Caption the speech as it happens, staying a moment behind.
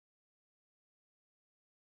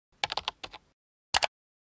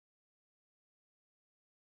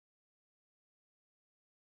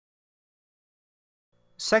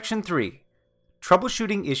Section 3.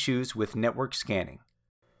 Troubleshooting Issues with Network Scanning.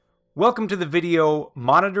 Welcome to the video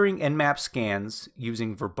Monitoring Nmap Scans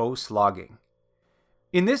using verbose logging.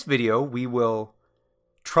 In this video, we will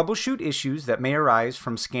troubleshoot issues that may arise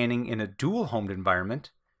from scanning in a dual-homed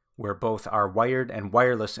environment, where both our wired and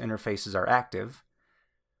wireless interfaces are active.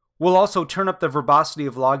 We'll also turn up the verbosity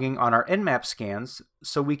of logging on our Nmap scans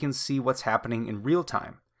so we can see what's happening in real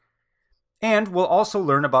time. And we'll also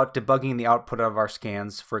learn about debugging the output of our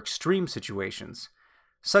scans for extreme situations,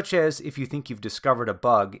 such as if you think you've discovered a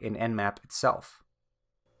bug in Nmap itself.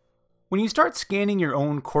 When you start scanning your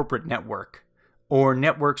own corporate network, or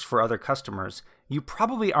networks for other customers, you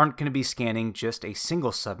probably aren't going to be scanning just a single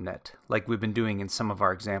subnet, like we've been doing in some of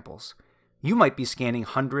our examples. You might be scanning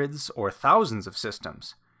hundreds or thousands of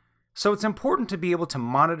systems. So it's important to be able to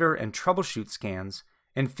monitor and troubleshoot scans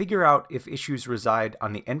and figure out if issues reside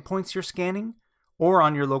on the endpoints you're scanning or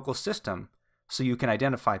on your local system so you can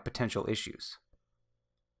identify potential issues.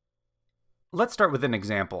 Let's start with an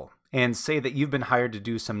example and say that you've been hired to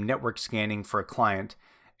do some network scanning for a client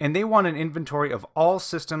and they want an inventory of all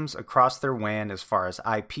systems across their WAN as far as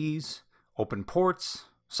IPs, open ports,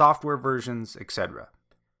 software versions, etc.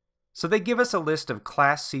 So they give us a list of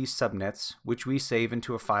Class C subnets, which we save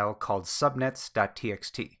into a file called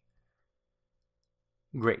subnets.txt.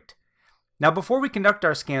 Great. Now before we conduct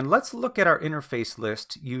our scan, let's look at our interface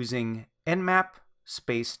list using nmap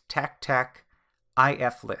space tac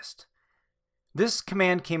iflist. This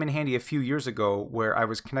command came in handy a few years ago where I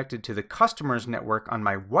was connected to the customer's network on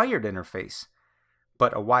my wired interface,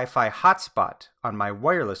 but a Wi-Fi hotspot on my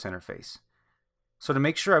wireless interface. So to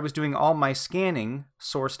make sure I was doing all my scanning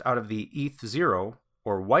sourced out of the ETH0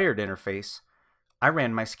 or wired interface, I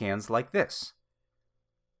ran my scans like this.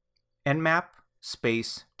 Nmap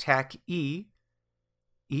space tac ETH0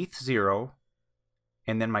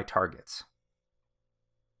 and then my targets.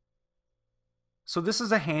 So this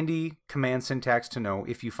is a handy command syntax to know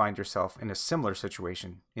if you find yourself in a similar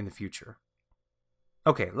situation in the future.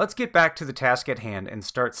 Okay, let's get back to the task at hand and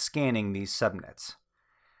start scanning these subnets.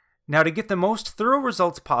 Now to get the most thorough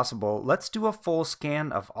results possible, let's do a full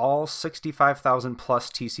scan of all 65,000 plus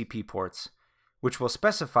TCP ports, which we'll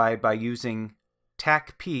specify by using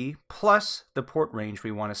TACP plus the port range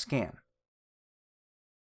we want to scan.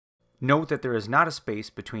 Note that there is not a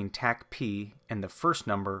space between TACP and the first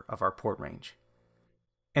number of our port range.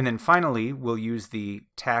 And then finally, we'll use the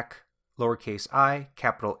TAC lowercase I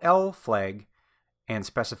capital L flag and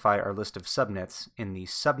specify our list of subnets in the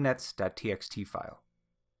subnets.txt file.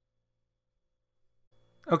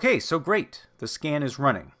 Okay, so great. The scan is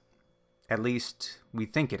running. At least we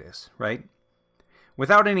think it is, right?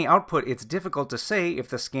 Without any output, it's difficult to say if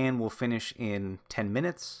the scan will finish in 10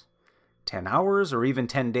 minutes, 10 hours, or even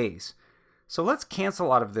 10 days. So let's cancel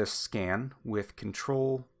out of this scan with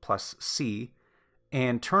Control+C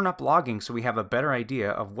and turn up logging so we have a better idea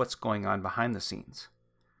of what's going on behind the scenes.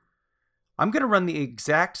 I'm going to run the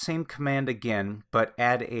exact same command again, but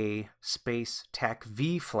add a space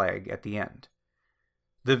TACV flag at the end.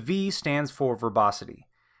 The V stands for verbosity.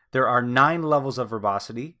 There are 9 levels of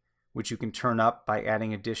verbosity, which you can turn up by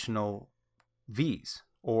adding additional V's,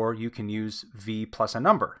 or you can use V plus a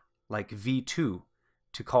number, like V2,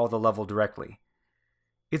 to call the level directly.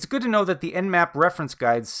 It's good to know that the Nmap reference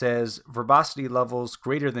guide says verbosity levels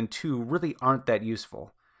greater than 2 really aren't that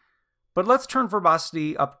useful. But let's turn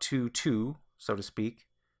verbosity up to 2, so to speak,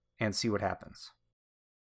 and see what happens.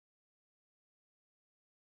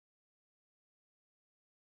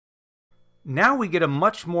 Now we get a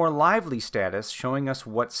much more lively status showing us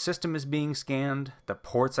what system is being scanned, the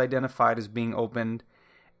ports identified as being opened,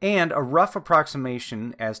 and a rough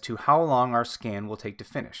approximation as to how long our scan will take to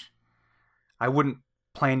finish. I wouldn't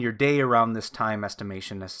plan your day around this time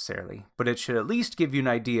estimation necessarily, but it should at least give you an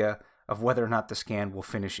idea of whether or not the scan will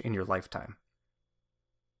finish in your lifetime.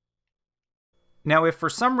 Now if for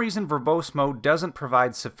some reason verbose mode doesn't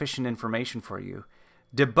provide sufficient information for you,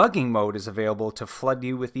 Debugging Mode is available to flood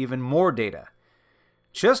you with even more data.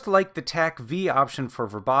 Just like the TACV option for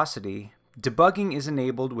verbosity, debugging is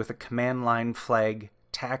enabled with a command line flag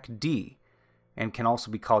TACD and can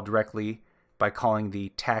also be called directly by calling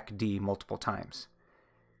the TACD multiple times.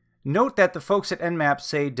 Note that the folks at Nmap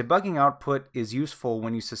say debugging output is useful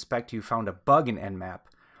when you suspect you found a bug in Nmap,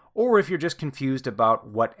 or if you're just confused about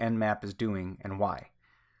what Nmap is doing and why.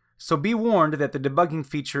 So be warned that the debugging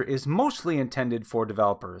feature is mostly intended for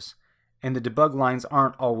developers, and the debug lines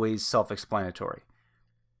aren't always self-explanatory.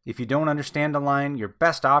 If you don't understand a line, your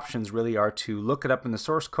best options really are to look it up in the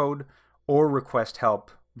source code or request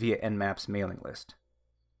help via Nmap's mailing list.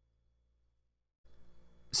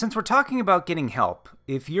 Since we're talking about getting help,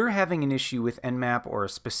 if you're having an issue with Nmap or a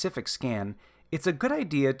specific scan, it's a good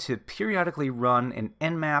idea to periodically run an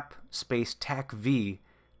nmap -tac-v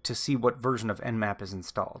to see what version of Nmap is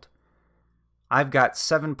installed. I've got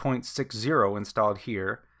 7.60 installed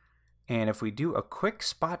here, and if we do a quick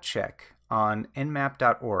spot check on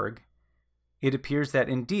nmap.org, it appears that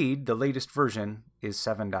indeed the latest version is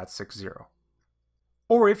 7.60.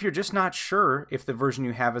 Or if you're just not sure if the version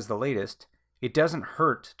you have is the latest, it doesn't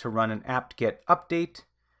hurt to run an apt-get update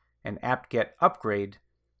and apt-get upgrade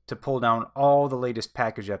to pull down all the latest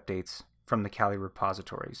package updates from the Kali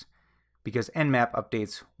repositories, because Nmap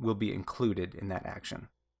updates will be included in that action.